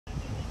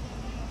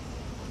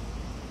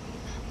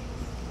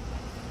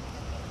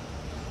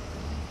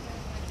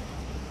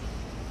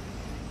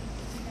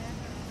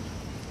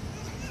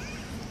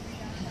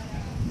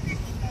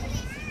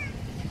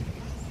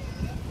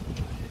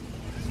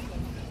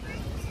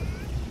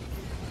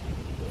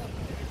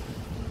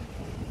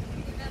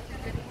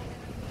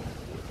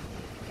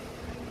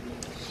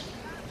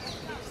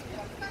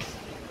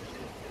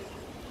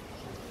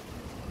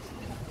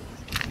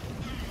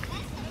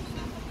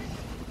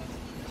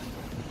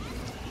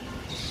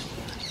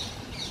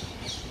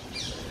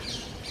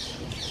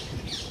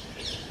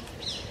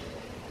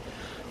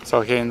So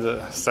here in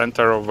the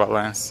center of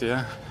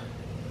Valencia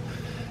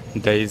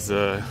there is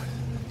a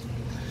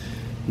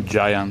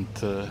giant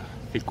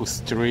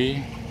ficus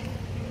tree.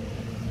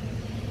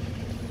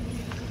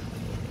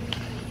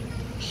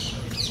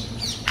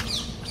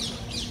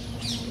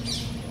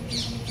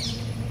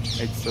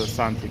 Its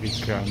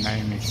scientific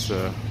name is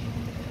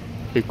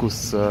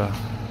Ficus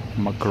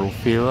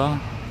macrophylla.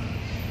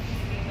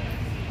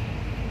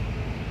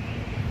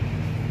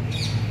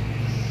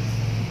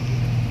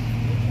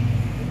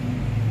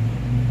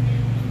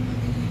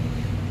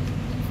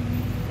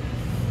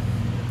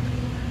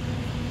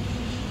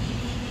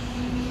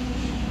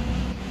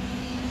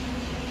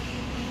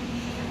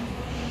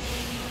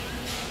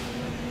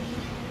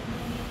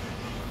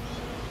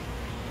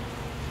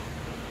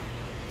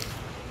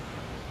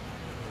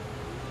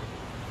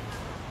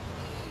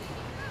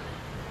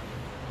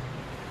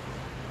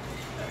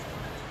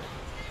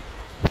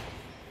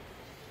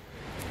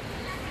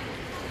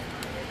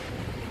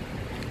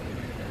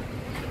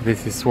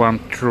 This is one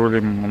truly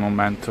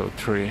monumental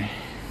tree.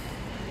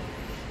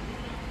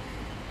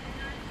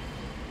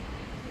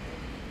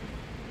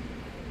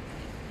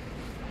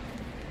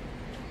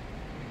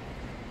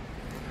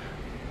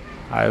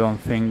 I don't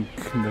think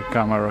the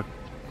camera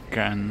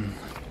can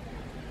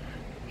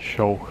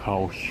show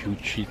how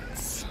huge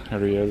it's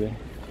really.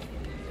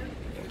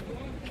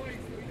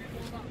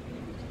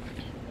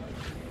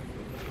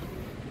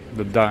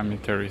 The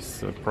diameter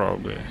is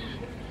probably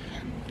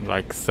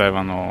like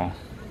 7 or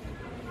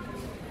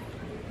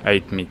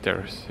 8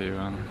 meters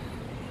even.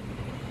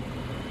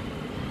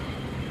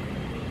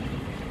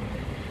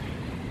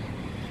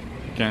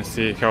 You can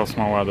see how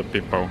small are the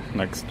people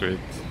next to it.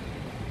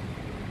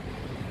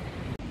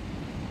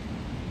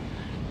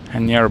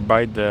 And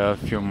nearby there are a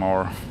few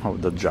more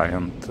of the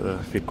giant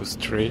ficus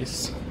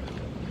trees.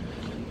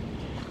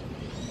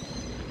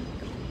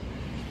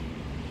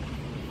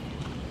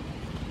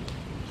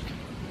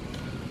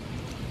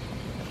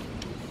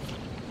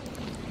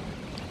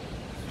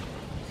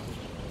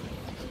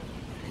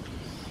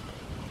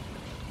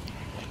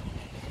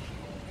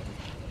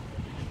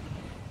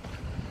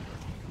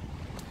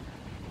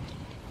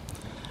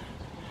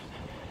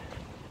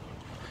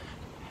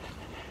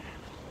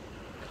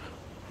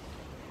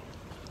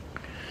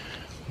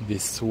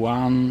 This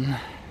one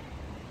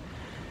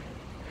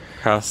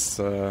has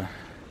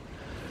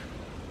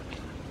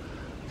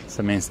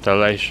some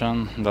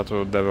installation that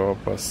will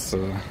develop as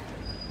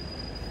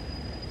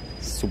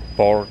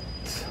support,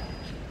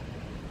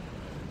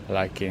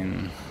 like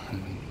in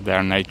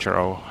their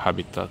natural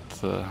habitat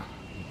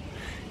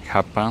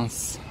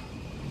happens.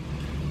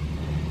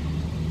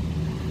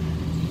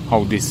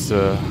 How these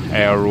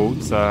air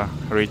roots are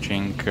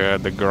reaching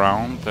the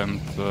ground and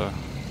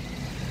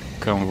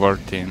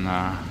converting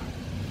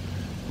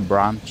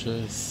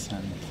branches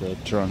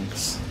and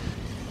trunks.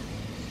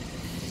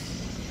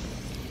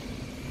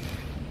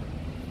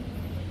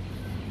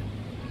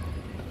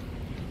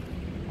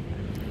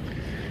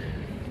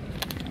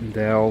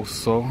 There are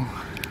also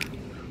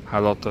a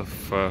lot of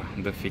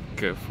the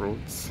fig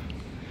fruits.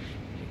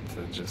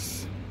 It's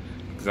just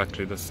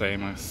exactly the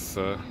same as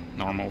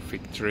normal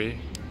fig tree,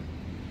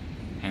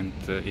 and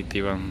it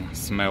even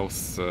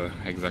smells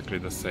exactly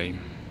the same.